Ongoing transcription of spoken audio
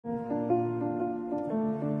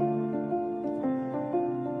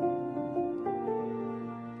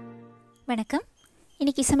வணக்கம்.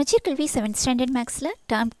 இன்னைக்கு சமச்சீர் கல்வி 7th ஸ்டாண்டர்ட் மேக்ஸில்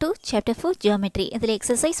டேர்ம் 2 சாப்டர் 4 ஜியோமெட்ரி அதில்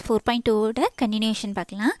எக்ஸசைஸ் 4.2ஓட கண்டினியூஷன்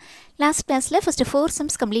பார்க்கலாம். லாஸ்ட் கிளாஸில் ஃபஸ்ட்டு 4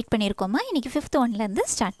 சம்ஸ் கம்ப்ளீட் பண்ணியிருக்கோமா. இன்றைக்கி 5th ஒன்லேருந்து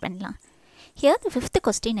ஸ்டார்ட் பண்ணலாம். Here the 5th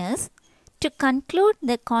question is, to conclude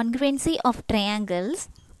the congruency of triangles,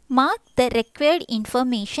 mark the required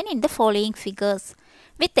information in the following figures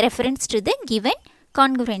with reference to the given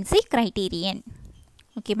congruency criterion.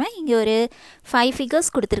 ஓகேம்மா, இங்கே ஒரு 5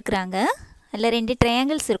 figures கொடுத்துருக்குறாங்க. அதில் 2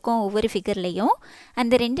 triangles இருக்கும் ஒவ்வொரு ஃபிகர்லேயும்.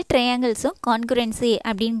 அந்த 2 ட்ரையாங்கிள்ஸும் கான்குரன்சி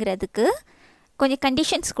அப்படிங்கிறதுக்கு கொஞ்சம்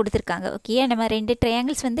கண்டிஷன்ஸ் கொடுத்துருக்காங்க. ஓகே, நம்ம 2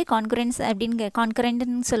 ட்ரையாங்கிள்ஸ் வந்து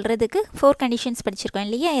கான்குரண்ட்னு சொல்கிறதுக்கு 4 கண்டிஷன்ஸ் படிச்சிருக்கோம்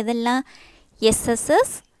இல்லையா. இதெல்லாம்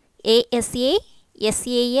SSS, ASA,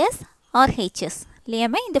 SAS R HS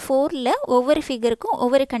இல்லையாம்மா. இந்த 4ல் ஒவ்வொரு ஃபிகருக்கும்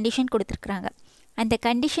ஒவ்வொரு கண்டிஷன் கொடுத்துருக்குறாங்க. அந்த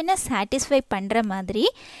கண்டிஷனை சாட்டிஸ்ஃபை பண்ணுற மாதிரி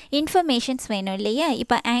இன்ஃபர்மேஷன்ஸ் வேணும் இல்லையா.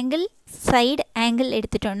 இப்போ ஆங்கிள், சைடு ஆங்கிள்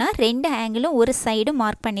எடுத்துட்டோன்னா 2 ஆங்கிளும் ஒரு சைடும்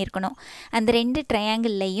மார்க் பண்ணியிருக்கணும். அந்த 2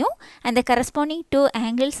 ட்ரையாங்கிள்லையும் அந்த corresponding 2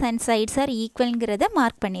 angles and sides are ஈக்குவல்ங்கிறத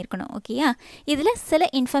mark பண்ணியிருக்கணும். ஓகேயா, இதில்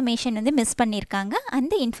சில இன்ஃபர்மேஷன் வந்து மிஸ் பண்ணியிருக்காங்க.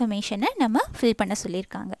 அந்த இன்ஃபர்மேஷனை நம்ம ஃபில் பண்ண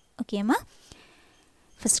சொல்லியிருக்காங்க. ஓகேம்மா,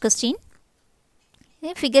 ஃபஸ்ட் கொஸ்டின்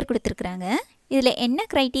ஃபிகர் கொடுத்துருக்குறாங்க. இதில் என்ன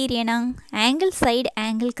க்ரைட்டீரியனா, ஆங்கிள் சைடு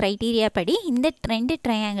ஆங்கிள் க்ரைட்டீரியா படி இந்த 2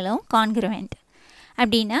 ட்ரையாங்கிளும் கான்குருவெண்ட்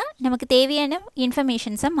அப்படின்னா நமக்கு தேவையான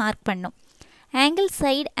இன்ஃபர்மேஷன்ஸை மார்க் பண்ணும். ஆங்கிள்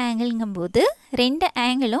சைடு ஆங்கிள்ங்கும்போது 2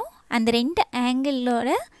 ஆங்கிளும் அந்த 2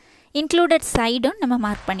 ஆங்கிளோட இன்க்ளூடட் சைடும் நம்ம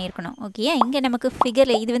மார்க் பண்ணியிருக்கணும். ஓகே, இங்கே நமக்கு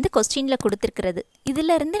ஃபிகரில் இது வந்து கொஸ்டினில் கொடுத்துருக்கிறது.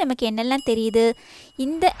 இதிலேருந்து நமக்கு என்னெல்லாம் தெரியுது,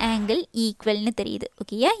 இந்த ஆங்கிள் ஈக்குவல்னு தெரியுது.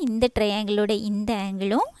 ஓகேயா, இந்த ட்ரையாங்கிளோட இந்த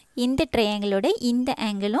ஆங்கிளும் இந்த ட்ரையாங்கிளோட இந்த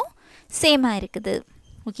ஆங்கிளும் சேமாக இருக்குது.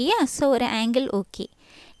 ஓகேயா, ஸோ ஒரு ஆங்கிள் ஓகே.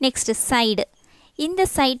 நெக்ஸ்ட்டு சைடு, இந்த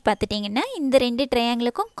சைடு பார்த்துட்டிங்கன்னா இந்த 2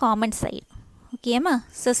 ட்ரையாங்கிளுக்கும் காமன் சைடு. ஓகேம்மா,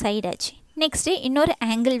 ஸோ சைடு ஆச்சு. நெக்ஸ்ட்டு இன்னொரு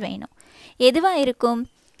ஆங்கிள் வேணும். எதுவாக இருக்கும்,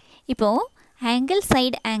 இப்போது ஆங்கிள்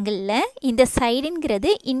சைடு ஆங்கிளில் இந்த சைடுங்கிறது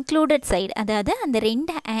இன்க்ளூடட் சைடு, அதாவது அந்த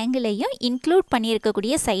 2 ஆங்கிளையும் இன்க்ளூட்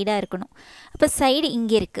பண்ணியிருக்கக்கூடிய சைடாக இருக்கணும். அப்போ சைடு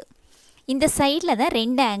இங்கே இருக்குது, இந்த சைடில் தான்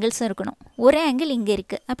 2 ஆங்கிள்ஸும் இருக்கணும். ஒரு ஆங்கிள் இங்கே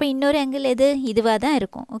இருக்குது, அப்போ இன்னொரு ஆங்கிள் எது, இதுவாக தான்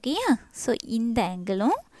இருக்கும். ஓகேயா, ஸோ இந்த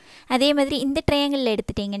ஆங்கிளும் அதே மாதிரி இந்த ட்ரையாங்கிளில்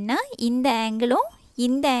எடுத்துட்டிங்கன்னா இந்த ஆங்கிளும்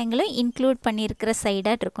இந்த ஆங்கிளும் இன்க்ளூட் பண்ணியிருக்கிற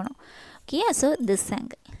சைடாக இருக்கணும். ஓகேயா, so this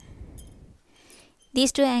angle,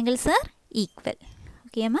 these 2 angles R equal.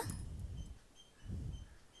 ஓகேம்மா,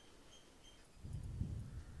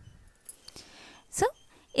 ஸோ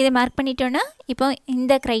இதை மார்க் பண்ணிட்டோன்னா இப்போ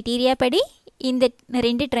இந்த க்ரைட்டீரியா படி இந்த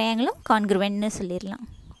 2 ட்ரையாங்கிளும் கான்குருவெண்ட்னு சொல்லிடலாம்.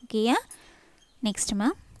 ஓகேயா, நெக்ஸ்ட்டுமா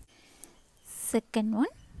செகண்ட்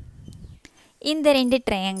ஒன், இந்த 2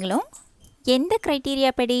 ட்ரையாங்கிளும் எந்த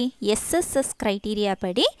க்ரைட்டீரியா படி, எஸ்எஸ்எஸ் க்ரைட்டீரியா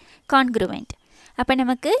படி கான்குருவெண்ட். அப்போ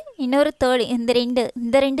நமக்கு இன்னொரு தேர்ட்,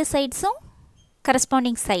 இந்த ரெண்டு சைட்ஸும்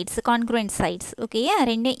கரஸ்பாண்டிங் சைட்ஸ், கான்குரண்ட் சைட்ஸ். ஓகேயா,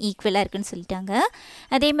 2 ஈக்குவலாக இருக்குதுன்னு சொல்லிட்டாங்க.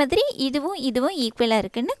 அதே மாதிரி இதுவும் ஈக்குவலாக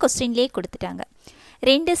இருக்குதுன்னு கொஸ்டின்லேயே கொடுத்துட்டாங்க.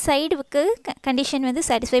 2 சைடுக்கு கண்டிஷன் வந்து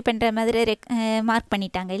சாட்டிஸ்ஃபை பண்ணுற மாதிரி மார்க்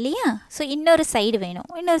பண்ணிட்டாங்க இல்லையா. ஸோ இன்னொரு சைடு வேணும்.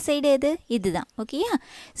 இன்னொரு சைடு எது, இதுதான். ஓகேயா,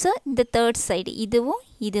 ஸோ இந்த தேர்ட் சைடு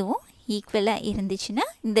இதுவும் ஈக்குவலாக இருந்துச்சுன்னா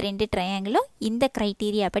இந்த 2 ட்ரையாங்கிளும் இந்த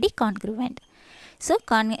க்ரைட்டீரியா படி கான்குருவெண்ட். ஸோ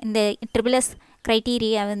இந்த ட்ரிபிள்எஸ்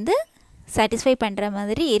க்ரைட்டீரியா வந்து சாட்டிஸ்ஃபை பண்ணுற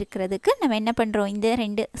மாதிரி இருக்கிறதுக்கு நம்ம என்ன பண்ணுறோம், இந்த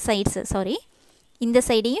 2 சைட்ஸு இந்த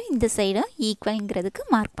சைடையும் இந்த சைடும் ஈக்குவல்ங்கிறதுக்கு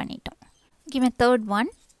மார்க் பண்ணிட்டோம். ஓகேவா, தேர்ட்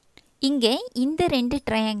ஒன், இங்கே இந்த 2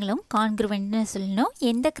 ட்ரையாங்கிளும் கான்குருவெண்ட்னு சொல்லணும்.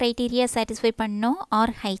 எந்த க்ரைட்டீரியா சாட்டிஸ்ஃபை பண்ணணும்,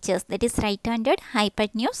 R ஹைச்சஸ், that is right handed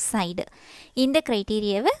ஹைபட்னியூஸ் side. இந்த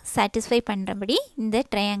க்ரைட்டீரியாவை சாட்டிஸ்ஃபை பண்ணுறபடி இந்த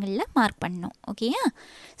ட்ரையாங்கிளில் மார்க் பண்ணணும். ஓகேயா,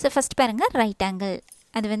 ஸோ ஃபஸ்ட் பாருங்கள், ரைட் ஆங்கிள்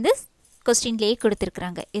அது வந்து கொஸ்டின்லேயே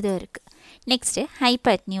கொடுத்துருக்குறாங்க, இது இருக்குது. நெக்ஸ்ட்டு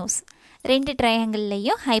ஹைபட்னியூஸ், 2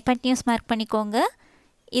 ட்ரையாங்கிள்லேயும் ஹைபட்னியூஸ் மார்க் பண்ணிக்கோங்க.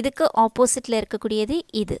 இதுக்கு ஆப்போசிட்டில் இருக்கக்கூடியது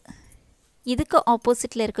இது, இதுக்கு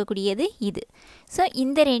ஆப்போசிட்டில் இருக்கக்கூடியது இது. ஸோ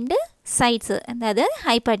இந்த 2 சைட்ஸு, அதாவது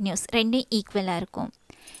ஹைபட்னியூஸ் 2 ஈக்குவலாக இருக்கும்.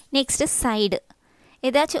 நெக்ஸ்ட்டு சைடு,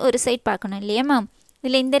 ஏதாச்சும் ஒரு சைட் பார்க்கணும் இல்லையா மேம்.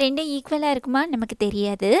 இதில் இந்த 2 ஈக்குவலாக இருக்குமா நமக்கு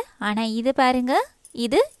தெரியாது. ஆனால் இது பாருங்கள்,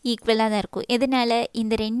 இது ஈக்குவலாக தான் இருக்கும். எதனால்,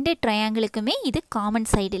 இந்த 2 ட்ரையாங்கிளுக்குமே இது காமன்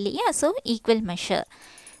சைடு இல்லையா. So equal measure.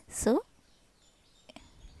 ஸோ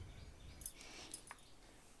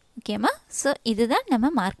ஓகேம்மா, ஸோ இதுதான் நம்ம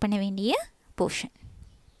மார்க் பண்ண வேண்டிய போர்ஷன்.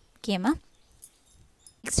 ஓகேம்மா,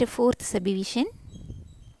 நெக்ஸ்ட்டு 4th சப்டிவிஷன்,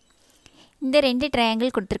 இந்த 2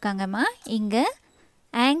 ட்ரையாங்கிள் கொடுத்துருக்காங்கம்மா. இங்கே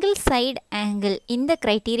ஆங்கிள் சைடு ஆங்கிள் இந்த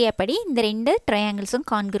க்ரைட்டீரியா படி இந்த 2 ட்ரையாங்கிள்ஸும்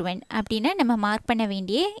கான்குருவெண்ட் அப்படின்னா நம்ம மார்க் பண்ண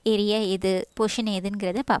வேண்டிய ஏரியா எது, போர்ஷன்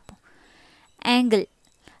எதுங்கிறத பார்ப்போம். ஆங்கிள்,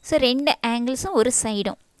 ஸோ 2 ஆங்கிள்ஸும் ஒரு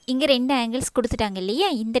சைடும், இங்கே 2 ஆங்கிள்ஸ் கொடுத்துட்டாங்க இல்லையா.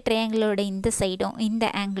 இந்த ட்ரையாங்கிளோட இந்த சைடும் இந்த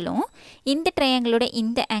ஆங்கிளும் இந்த ட்ரையாங்கிளோட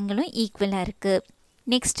இந்த ஆங்கிளும் ஈக்குவலாக இருக்குது.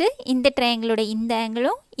 நெக்ஸ்ட்டு இந்த ட்ரையாங்கிளோட இந்த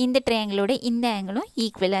ஆங்கிளும் இந்த ட்ரையாங்கிளோட இந்த ஆங்கிளும்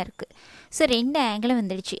ஈக்குவலாக இருக்குது. ஸோ ரெண்டு ஆங்கிளும்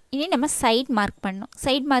வந்துடுச்சு. இனி நம்ம சைட் மார்க் பண்ணணும்.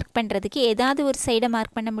 சைட் மார்க் பண்ணுறதுக்கு ஏதாவது ஒரு சைடை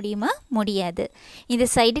மார்க் பண்ண முடியுமா? முடியாது. இந்த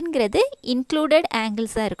சைடுங்கிறது இன்க்ளூடட்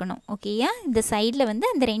ஆங்கிள்ஸாக இருக்கணும். ஓகேயா? இந்த சைடில் வந்து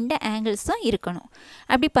அந்த ரெண்டு ஆங்கிள்ஸ் தான் இருக்கணும்.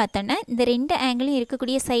 அப்படி பார்த்தோன்னா இந்த ரெண்டு ஆங்கிளும்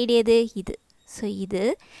இருக்கக்கூடிய சைடு எது? இது. ஸோ இது.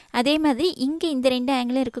 அதே மாதிரி இங்கே இந்த ரெண்டு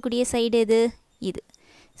ஆங்கிளும் இருக்கக்கூடிய சைடு எது? இது.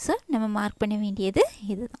 ஸோ நம்ம மார்க் பண்ண வேண்டியது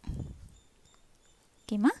இது தான்.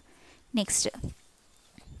 ஓகேம்மா? Next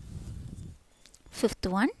 5th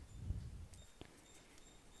one.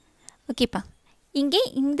 ஓகேப்பா, இங்கே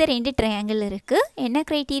இந்த ரெண்டு ட்ரையாங்கிள் இருக்குது. என்ன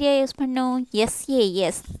க்ரைட்டீரியா யூஸ் பண்ணோம்?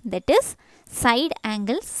 SAS, that is side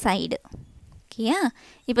angle side. ஓகேயா?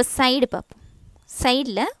 இப்போ சைடு பார்ப்போம்.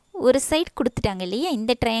 சைடில் ஒரு சைடு கொடுத்துட்டாங்க இல்லையா?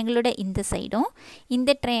 இந்த ட்ரையாங்கிளோட இந்த சைடும்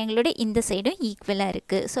இந்த ட்ரையாங்கிளோட இந்த சைடும் ஈக்குவலாக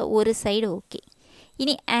இருக்குது. ஸோ ஒரு சைடு ஓகே.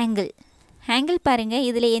 இனி ஆங்கிள் பாருங்கள்,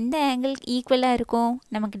 இதில் எந்த ஆங்கிள் ஈக்குவலாக இருக்கும்?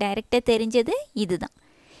 நமக்கு டைரெக்டாக தெரிஞ்சது இது தான்.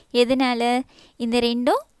 எதனால்? இந்த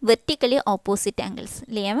ரெண்டும் வெர்டிக்கலி ஆப்போசிட் ஆங்கிள்ஸ்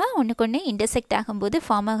இல்லையாவா? ஒன்றுக்கு ஒன்று இன்டர்செக்ட் ஆகும்போது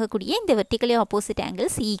ஃபார்ம் ஆகக்கூடிய இந்த vertically opposite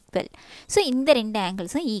angles equal. So இந்த ரெண்டு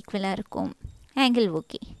ஆங்கிள்ஸும் ஈக்குவலாக இருக்கும். Uncle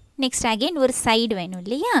okay. நெக்ஸ்ட் அகெயின் ஒரு சைடு வேணும்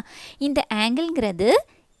இல்லையா? இந்த ஆங்கிள்ங்கிறது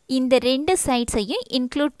இந்த ரெண்டு சைட்ஸையும்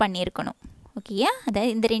இன்க்ளூட் பண்ணியிருக்கணும். ஓகேயா?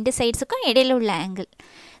 அதாவது இந்த ரெண்டு சைட்ஸுக்கும் இடையில உள்ள ஆங்கிள்.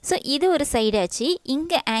 ஸோ இது ஒரு சைடாச்சு.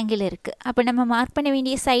 இங்கே ஆங்கிள் இருக்குது. அப்போ நம்ம மார்க் பண்ண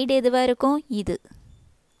வேண்டிய சைடு எதுவாக இருக்கும்? இது.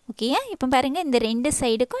 ஓகேயா? இப்போ பாருங்கள், இந்த ரெண்டு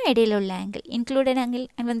சைடுக்கும் இடையில உள்ள ஆங்கிள் இன்க்ளூடட் ஆங்கிள்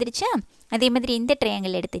வந்துடுச்சா? அதே மாதிரி இந்த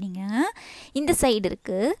ட்ரையாங்கிள் எடுத்துனீங்க, இந்த சைடு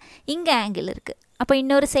இருக்குது, இங்கே ஆங்கிள் இருக்குது. அப்போ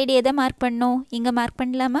இன்னொரு சைடு எதை மார்க் பண்ணணும்? இங்கே மார்க்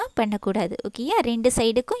பண்ணலாமா? பண்ணக்கூடாது. ஓகேயா? ரெண்டு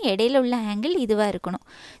சைடுக்கும் இடையில உள்ள ஆங்கிள் இதுவாக இருக்கணும்.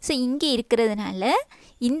 ஸோ இங்கே இருக்கிறதுனால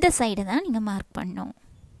இந்த சைடு தான் நீங்கள் மார்க் பண்ணணும்.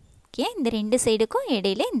 ஓகே? இந்த ரெண்டு சைடுக்கும்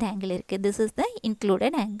இடையில இந்த ஆங்கிள் இருக்குது. This is the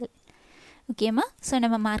included angle. ஓகேம்மா? ஸோ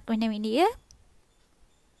நம்ம மார்க் பண்ண வேண்டிய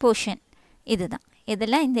போர்ஷன் இதுதான்.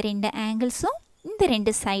 இதெல்லாம் இந்த ரெண்டு ஆங்கிள்ஸும் இந்த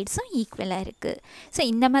ரெண்டு சைட்ஸும் ஈக்குவலாக இருக்குது. ஸோ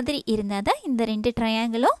இந்த மாதிரி இருந்தால் தான் இந்த ரெண்டு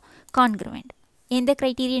ட்ரையாங்கிளும் கான்க்ருவெண்ட். எந்த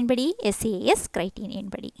க்ரைட்டீரியன் படி? SAS க்ரைட்டீரியன்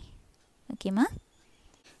படி. ஓகேம்மா?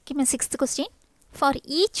 ஓகேம்மா. 6th question. For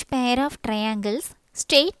each pair of triangles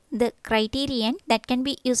state the criterion that can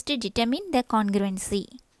be use to determine the கான்க்ருவென்சி.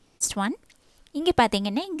 Next one. இங்கே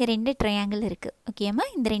பார்த்தீங்கன்னா இங்கே ரெண்டு ட்ரையாங்கிள் இருக்குது. ஓகேம்மா?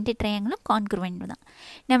 இந்த ரெண்டு ட்ரையாங்கிளும் கான்க்ருவெண்ட் தான்.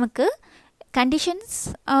 நமக்கு கண்டிஷன்ஸ்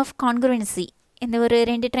ஆஃப் கான்க்ருவென்சி, இந்த ஒரு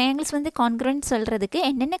ரெண்டு ட்ரையாங்கிள்ஸ் வந்து கான்க்ருவெண்ட் சொல்கிறதுக்கு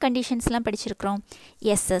என்னென்ன கண்டிஷன்ஸ்லாம் படிச்சிருக்கிறோம்?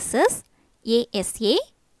 SSS, ASA,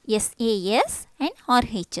 SAS and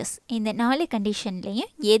RHS. இந்த 4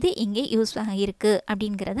 கண்டிஷன்லேயும் எது இங்கே யூஸ் ஆகிருக்கு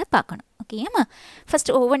அப்படிங்கிறத பார்க்கணும். ஓகேம்மா?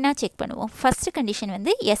 ஃபஸ்ட்டு ஒவ்வொன்றா செக் பண்ணுவோம். ஃபஸ்ட்டு கண்டிஷன்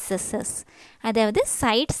வந்து SSS, அதாவது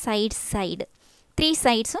சைடு 3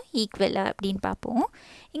 சைட்ஸும் ஈக்குவலாக அப்படின்னு பார்ப்போம்.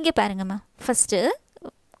 இங்கே பாருங்கம்மா, ஃபஸ்ட்டு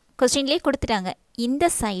கொஸ்டின்லேயே கொடுத்துட்டாங்க, இந்த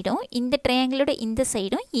சைடும் இந்த ட்ரையாங்கிளோட இந்த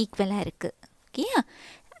சைடும் ஈக்குவலாக இருக்குது. ஓகேயா?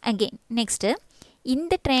 அகெயின் நெக்ஸ்ட்டு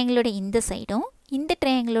இந்த ட்ரையாங்கிளோட இந்த சைடும் இந்த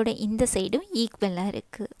ட்ரையாங்கிளோட இந்த சைடும் ஈக்குவலாக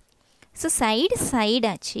இருக்குது. ஸோ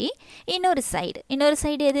சைடாச்சு. இன்னொரு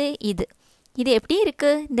சைடு எது? இது எப்படி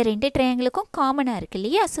இருக்குது? இந்த ரெண்டு ட்ரையாங்கிளுக்கும் காமனாக இருக்குது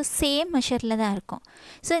இல்லையா? ஸோ சேம் மெஷரில் தான் இருக்கும்.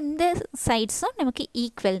 ஸோ இந்த சைட்ஸும் நமக்கு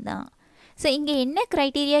ஈக்குவல் தான். ஸோ இங்கே என்ன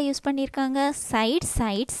க்ரைட்டீரியா யூஸ் பண்ணியிருக்காங்க?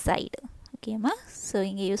 சைடு. ஓகேம்மா? ஸோ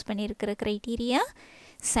இங்கே யூஸ் பண்ணியிருக்கிற criteria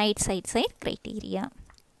side criteria.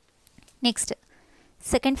 Next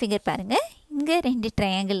second figure பாருங்கள். இங்கே ரெண்டு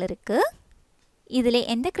ட்ரையாங்கிள் இருக்குது. இதில்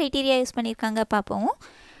எந்த க்ரைட்டீரியா யூஸ் பண்ணியிருக்காங்க பார்ப்போம்.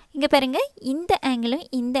 இங்கே பாருங்கள், இந்த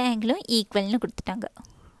ஆங்கிளும் ஈக்குவல்னு கொடுத்துட்டாங்க.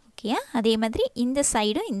 ஓகேயா? அதே மாதிரி இந்த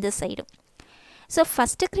சைடும். ஸோ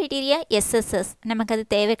ஃபஸ்ட்டு க்ரைட்டீரியா SSS, நமக்கு அது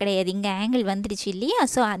தேவை கிடையாது. இங்கே ஆங்கிள் வந்துடுச்சு இல்லையா?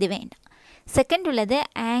 ஸோ அது வேண்டாம். செகண்ட் உள்ளது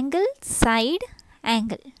ஆங்கிள்.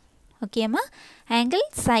 ஓகேம்மா?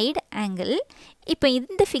 ஆங்கிள். இப்போ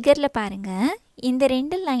இந்த ஃபிகரில் பாருங்கள், இந்த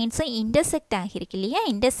ரெண்டு லைன்ஸும் இன்டர்செக்ட் ஆகிருக்கு இல்லையா?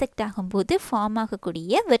 இன்டர்செக்ட் ஆகும்போது ஃபார்ம்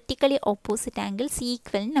ஆகக்கூடிய வெர்டிக்கலி ஆப்போசிட் ஆங்கிள்ஸ்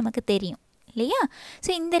ஈக்குவல்னு நமக்கு தெரியும் இல்லையா? ஸோ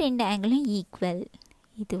இந்த ரெண்டு ஆங்கிளும் ஈக்குவல்,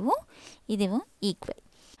 இதுவும் ஈக்குவல்.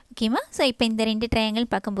 ஓகேம்மா? ஸோ இப்போ இந்த ரெண்டு ட்ரையாங்கிள்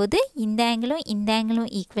பார்க்கும்போது இந்த ஆங்கிளும்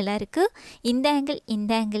ஈக்குவலாக இருக்குது. இந்த ஆங்கிள்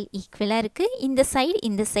ஈக்குவலாக இருக்குது. இந்த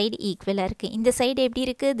சைடு ஈக்குவலாக இருக்குது. இந்த சைடு எப்படி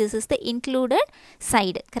இருக்குது? This is the included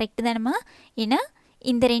side. Correct தானம்மா? ஏன்னா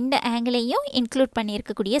இந்த ரெண்டு ஆங்கிளையும் இன்க்ளூட்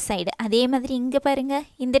பண்ணியிருக்கக்கூடிய சைடு. அதே மாதிரி இங்கே பாருங்கள்,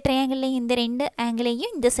 இந்த ட்ரையாங்கிளையும் இந்த ரெண்டு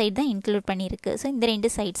ஆங்கிளையும் இந்த சைடு தான் இன்க்ளூட் பண்ணியிருக்கு. ஸோ இந்த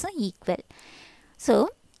ரெண்டு சைட்ஸும் ஈக்குவல். ஸோ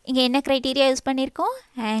இங்கே என்ன க்ரைட்டீரியா யூஸ் பண்ணியிருக்கோம்?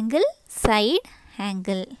 ஆங்கிள்.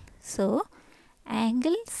 ஸோ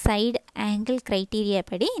ஆங்கிள் க்ரைட்டீரியா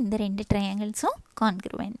படி இந்த ரெண்டு ட்ரையாங்கிள்ஸும்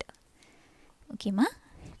கான்க்ருவெண்ட். ஓகேம்மா?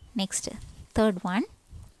 Next third one.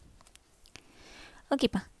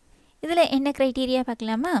 ஓகேப்பா, இதில் என்ன க்ரைட்டீரியா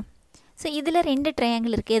பார்க்கலாமா? ஸோ இதில் ரெண்டு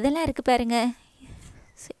ட்ரையாங்கிள் இருக்குது. எதெல்லாம் இருக்குது பாருங்கள்.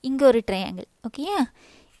 ஸோ இங்கே ஒரு ட்ரையாங்கிள். ஓகேயா?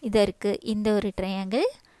 இது இருக்குது, இந்த ஒரு ட்ரையாங்கிள்.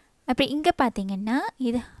 அப்புறம் இங்கே பார்த்தீங்கன்னா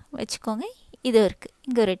இது வச்சுக்கோங்க, இது இருக்குது,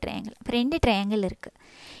 இங்கே ஒரு ட்ரையாங்கிள். அப்போ 2 ட்ரையாங்கிள் இருக்குது.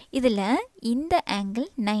 இதில் இந்த ஆங்கிள்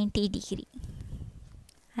 90 டிகிரி.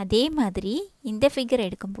 அதே மாதிரி இந்த ஃபிகர்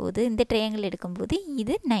எடுக்கும்போது, இந்த ட்ரையாங்கிள் எடுக்கும்போது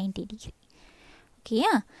இது 90 டிகிரி.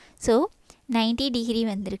 ஓகேயா? ஸோ 90 டிகிரி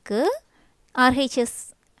வந்திருக்கு. ஆர்ஹெச்எஸ்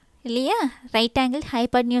இல்லையா, ரைட் ஆங்கிள்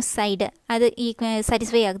ஹைபாட்னியூஸ் சைடு, அது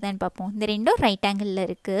சாட்டிஸ்ஃபை ஆகுதான்னு பார்ப்போம். இந்த ரெண்டும் ரைட் ஆங்கிளில்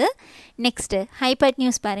இருக்குது. நெக்ஸ்ட்டு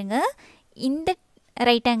ஹைபாட்னியூஸ் பாருங்கள், இந்த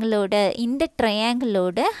ரைட் ஆங்கிளோட இந்த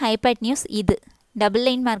ட்ரையாங்கிளோட ஹைபாட்னியூஸ் இது டபுள்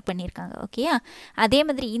லைன் மார்க் பண்ணியிருக்காங்க. ஓகேயா? அதே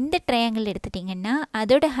மாதிரி இந்த ட்ரையாங்கிள் எடுத்துட்டிங்கன்னா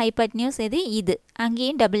அதோட ஹைபாட்னியூஸ் இது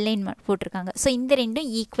அங்கேயும் டபுள் லைன் போட்டிருக்காங்க. ஸோ இந்த ரெண்டும்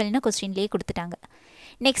ஈக்குவல்னு கொஸ்டின்லேயே கொடுத்துட்டாங்க.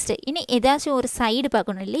 நெக்ஸ்ட்டு இன்னும் ஏதாச்சும் ஒரு சைடு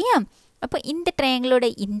பார்க்கணும் இல்லையா? அப்போ இந்த ட்ரையாங்கிளோட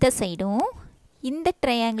இந்த சைடும் இந்த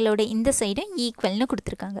ட்ரையாங்கிளோட இந்த சைடும் ஈக்குவல்னு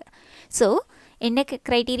கொடுத்துருக்காங்க. ஸோ என்ன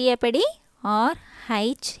க்ரைட்டீரியா படி?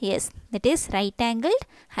 RHS, that is right angled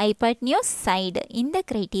hypotenuse side. இந்த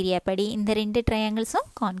க்ரைட்டீரியா படி இந்த 2 ட்ரையாங்கிள்ஸும்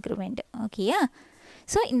கான்க்ருவெண்ட். ஓகேயா?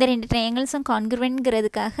 ஸோ இந்த 2 ட்ரையாங்கிள்ஸும்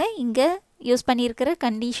கான்க்ருவெண்ட்ங்கிறதுக்காக இங்கே யூஸ் பண்ணியிருக்கிற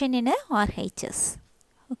கண்டிஷன் என்ன? RHS.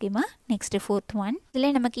 ஓகேம்மா. Next 4th one.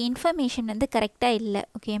 இதில் நமக்கு இன்ஃபர்மேஷன் வந்து கரெக்டாக இல்லை.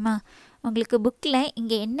 ஓகேம்மா, உங்களுக்கு புக்கில்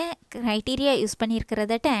இங்கே என்ன criteria use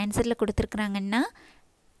பண்ணியிருக்கிறதாட்ட ஆன்சரில் கொடுத்துருக்குறாங்கன்னா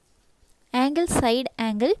angle side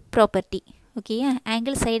angle property. ஓகேயா?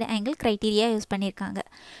 Angle side angle criteria use பண்ணியிருக்காங்க.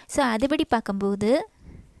 ஸோ அதுபடி பார்க்கும்போது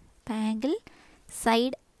ஆங்கிள்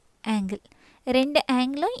சைடு ஆங்கிள் 2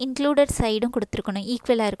 ஆங்கிளும் இன்க்ளூடட் சைடும் கொடுத்துருக்கணும்,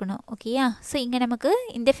 ஈக்குவலாக இருக்கணும். ஓகேயா? ஸோ இங்கே நமக்கு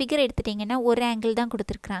இந்த ஃபிகர் எடுத்துட்டிங்கன்னா ஒரு ஆங்கிள் தான்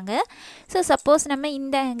கொடுத்துருக்குறாங்க. ஸோ சப்போஸ் நம்ம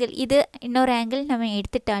இந்த ஆங்கிள் இது இன்னொரு ஆங்கிள் நம்ம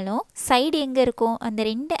எடுத்துட்டாலும் சைடு எங்கே இருக்கும்? அந்த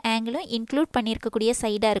 2 ஆங்கிளும் இன்க்ளூட் பண்ணியிருக்கக்கூடிய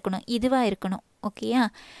சைடாக இருக்கணும், இதுவாக இருக்கணும். ஓகேயா?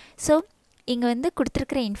 ஸோ இங்கே வந்து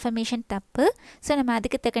கொடுத்துருக்குற இன்ஃபர்மேஷன் தப்பு. ஸோ நம்ம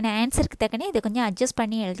அதுக்கு தக்கன ஆன்சருக்கு தக்கன இதை கொஞ்சம் அட்ஜஸ்ட்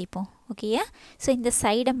பண்ணி எழுதிப்போம். ஓகேயா? ஸோ இந்த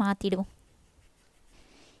சைடை மாற்றிடுவோம்,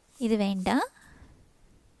 இது வேண்டாம்.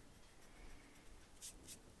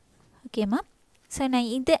 ஓகேம்மா. ஸோ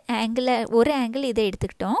நான் இது ஆங்கிளை ஒரு ஆங்கிள் இதை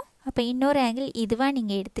எடுத்துக்கிட்டோம். அப்போ இன்னொரு ஆங்கிள் இதுவாக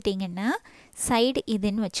நீங்கள் எடுத்துட்டிங்கன்னா சைடு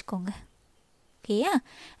இதுன்னு வச்சுக்கோங்க. ஓகேயா?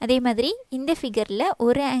 அதே மாதிரி இந்த ஃபிகரில்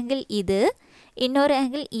ஒரு ஆங்கிள் இது, இன்னொரு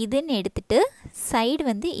ஆங்கிள் இதுன்னு எடுத்துகிட்டு சைடு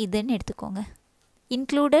வந்து இதுன்னு எடுத்துக்கோங்க.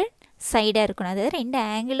 இன்க்ளூடட் சைடாக இருக்கணும், அதாவது 2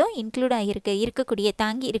 ஆங்கிளும் இன்க்ளூட் இருக்கக்கூடிய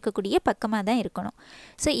தாங்கி இருக்கக்கூடிய பக்கமாக தான் இருக்கணும்.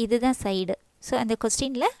 ஸோ இதுதான் சைடு. ஸோ அந்த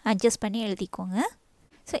கொஸ்டினில் அட்ஜஸ்ட் பண்ணி எழுதிக்கோங்க.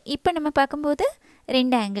 ஸோ இப்போ நம்ம பார்க்கும்போது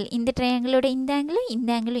 2 ஆங்கிள், இந்த ட்ரையாங்கிளோட இந்த ஆங்கிளும் இந்த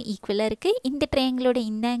ஆங்கிளும் ஈக்குவலாக இருக்குது, இந்த ட்ரையாங்கிளோட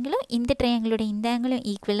இந்த ஆங்கிளும் இந்த ட்ரையாங்கிளோட இந்த ஆங்கிளும்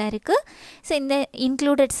ஈக்குவலாக இருக்குது. ஸோ இந்த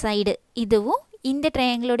இன்க்ளூடட் சைடு இதுவும் இந்த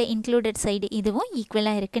ட்ரையாங்கிளோட இன்க்ளூடட் சைடு இதுவும்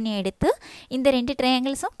ஈக்குவலாக இருக்குன்னு எடுத்து இந்த 2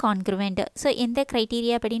 ட்ரையாங்கிள்ஸும் கான்க்ருவெண்ட். ஸோ எந்த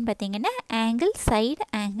க்ரைட்டீரியா படின்னு பார்த்தீங்கன்னா ஆங்கிள் சைடு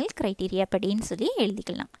ஆங்கிள் க்ரைட்டீரியா படின்னு சொல்லி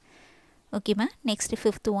எழுதிக்கலாம். ஓகேம்மா. Next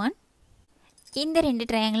 5th one. இந்த 2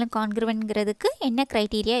 ட்ரையாங்கிளும் கான்க்ருவெண்ட்ங்கிறதுக்கு என்ன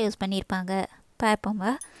க்ரைட்டீரியா யூஸ் பண்ணியிருப்பாங்க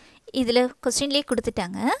பார்ப்போம்பா. இதில் கொஸ்டின்லேயே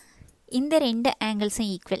கொடுத்துட்டாங்க இந்த 2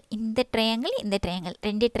 ஆங்கிள்ஸும் ஈக்குவல். இந்த ட்ரையாங்கிள் இந்த ட்ரையாங்கிள்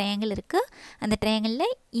 2 ட்ரையாங்கிள் இருக்குது. அந்த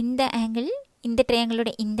ட்ரையாங்கிளில் இந்த ஆங்கிள் இந்த ட்ரையாங்கிளோட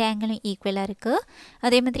இந்த ஆங்கிளும் ஈக்குவலாக இருக்குது.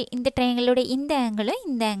 அதே மாதிரி இந்த ட்ரையாங்கிளோட இந்த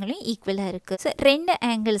ஆங்கிளும் ஈக்குவலாக இருக்குது. So 2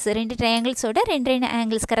 angles 2 ட்ரையாங்கிள்ஸோட 2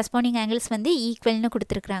 angles corresponding angles வந்து ஈக்குவல்னு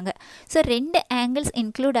கொடுத்துருக்குறாங்க. ஸோ 2 ஆங்கிள்ஸ்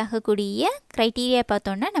இன்க்ளூட் ஆகக்கூடிய க்ரைட்டீரியா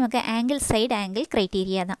பார்த்தோன்னா நமக்கு ஆங்கிள் சைடு ஆங்கிள்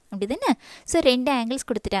க்ரைட்டீரியா தான், அப்படி தானே? ஸோ 2 ஆங்கிள்ஸ்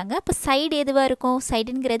கொடுத்துட்டாங்க. அப்போ சைடு எதுவாக இருக்கும்?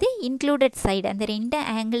 சைடுங்கிறது இன்க்ளூடட் சைடு, அந்த 2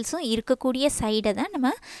 ஆங்கிள்ஸும் இருக்கக்கூடிய சைடை தான்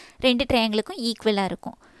நம்ம 2 ட்ரையாங்கிளுக்கும் ஈக்குவலாக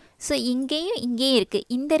இருக்கும். ஸோ இங்கேயும் இருக்குது,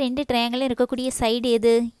 இந்த 2 ட்ரையாங்கிளும் இருக்கக்கூடிய சைடு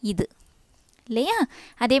எது? இது இல்லையா?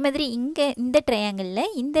 அதே மாதிரி இங்கே இந்த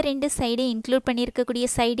ட்ரையாங்கிளில் இந்த 2 சைடு இன்க்ளூட் பண்ணியிருக்கக்கூடிய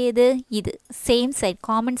சைடு எது? இது சேம் சைடு,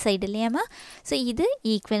 காமன் சைடு இல்லையாம்மா? ஸோ இது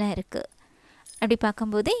ஈக்குவலாக இருக்குது. அப்படி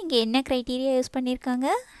பார்க்கும்போது இங்கே என்ன க்ரைட்டீரியா யூஸ் பண்ணியிருக்காங்க?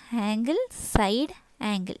 Angle side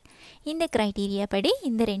angle. இந்த க்ரைட்டீரியா படி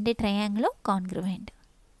இந்த 2 ட்ரையாங்கிளும் கான்க்ருவெண்ட்.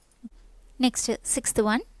 Next 6th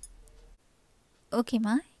one.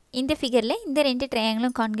 ஓகேம்மா. இந்த ஃபிகரில் இந்த 2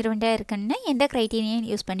 ட்ரையாங்கிளும் கான்க்ருவெண்ட்டாக இருக்குன்னு எந்த க்ரைட்டீரியான்னு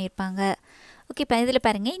யூஸ் பண்ணியிருப்பாங்க? ஓகே, இப்போ இதில்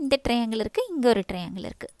பாருங்கள், இந்த ட்ரையாங்கிள் இருக்குது, இங்கே ஒரு ட்ரையாங்கிள்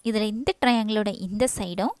இருக்குது. இதில் இந்த ட்ரையாங்கிளோட இந்த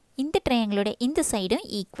சைடும் இந்த ட்ரையாங்கிளோட இந்த சைடும்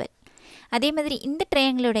ஈக்குவல். அதே மாதிரி இந்த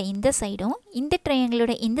ட்ரையாங்கிளோட இந்த சைடும் இந்த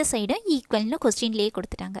ட்ரையாங்கிளோட இந்த சைடும் ஈக்குவல்னு கொஸ்டின்லேயே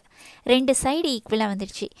கொடுத்துட்டாங்க. 2 சைடு ஈக்குவலாக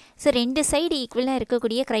வந்துடுச்சு. ஸோ 2 சைடு ஈக்குவலாக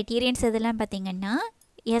இருக்கக்கூடிய க்ரைட்டீரியன்ஸ் எதெல்லாம் பார்த்தீங்கன்னா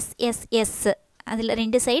எஸ். அதில்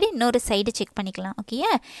 2 சைடு இன்னொரு சைடு செக் பண்ணிக்கலாம்.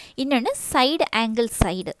 ஓகேயா? இன்னொன்று சைடு ஆங்கிள்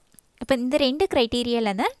சைடு. இப்போ இந்த 2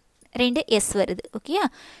 க்ரைட்டீரியாவில் தான் 2 எஸ் வருது. ஓகேயா?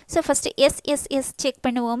 ஸோ ஃபஸ்ட்டு எஸ் செக்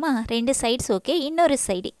பண்ணுவோமா? 2 சைட்ஸ் ஓகே. இன்னொரு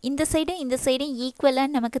சைடு, இந்த சைடும் ஈக்குவலாக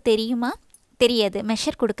நமக்கு தெரியுமா? தெரியாது,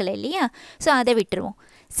 மெஷர் கொடுக்கல இல்லையா? ஸோ அதை விட்டுருவோம்.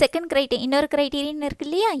 செகண்ட் இன்னொரு க்ரைட்டீரியன் இருக்கு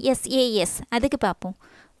இல்லையா? எஸ் அதுக்கு பார்ப்போம்.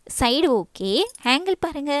 Side okay. ஆங்கிள்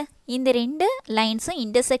பாருங்கள், இந்த ரெண்டு லைன்ஸும்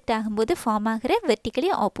இன்டர்செக்ட் ஆகும்போது ஃபார்ம் ஆகிற வெர்டிக்கலி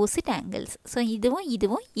ஆப்போசிட் ஆங்கிள்ஸ். ஸோ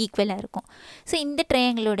இதுவும் ஈக்குவலாக இருக்கும். ஸோ இந்த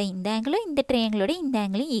ட்ரையாங்கிளோட இந்த ஆங்கிளும் இந்த ட்ரையாங்கிளோட இந்த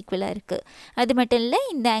ஆங்கிளும் ஈக்குவலாக இருக்குது. அது மட்டும் இல்லை,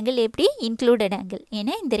 இந்த ஆங்கிள் எப்படி இன்க்ளூடட் ஆங்கிள்,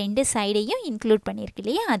 ஏன்னா இந்த ரெண்டு சைடையும் இன்க்ளூட் பண்ணியிருக்கு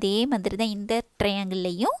இல்லையா, அதே மாதிரி தான் இந்த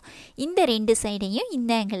ட்ரையாங்கிள்லையும் இந்த ரெண்டு சைடையும்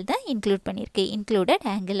இந்த ஆங்கிள் தான் இன்க்ளூட் பண்ணியிருக்கு. Included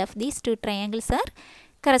angle of these two triangles R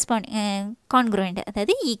கான்க்ருவெண்ட்,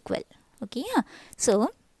 அதாவது ஈக்குவல். ஓகேயா? ஸோ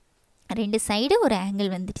ரெண்டு சைடு ஒரு ஆங்கிள்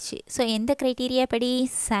வந்துடுச்சு. ஸோ எந்த க்ரைட்டீரியா படி?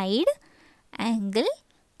 Side angle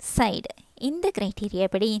side. இந்த க்ரைட்டீரியா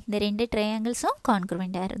படி இந்த ரெண்டு ட்ரையாங்கிள்ஸும்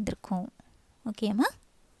கான்க்ருவெண்ட்டாக இருந்திருக்கும். ஓகேம்மா?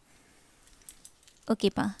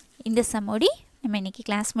 ஓகேப்பா, இந்த சம்மோடி நம்ம இன்றைக்கி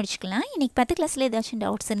கிளாஸ் முடிச்சுக்கலாம். இன்றைக்கி 10 கிளாஸில் ஏதாச்சும்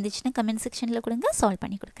டவுட்ஸ் இருந்துச்சுன்னா கமெண்ட் செக்ஷனில் கொடுங்க, சால்வ்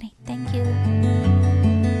பண்ணி கொடுக்குறேன். தேங்க்யூ.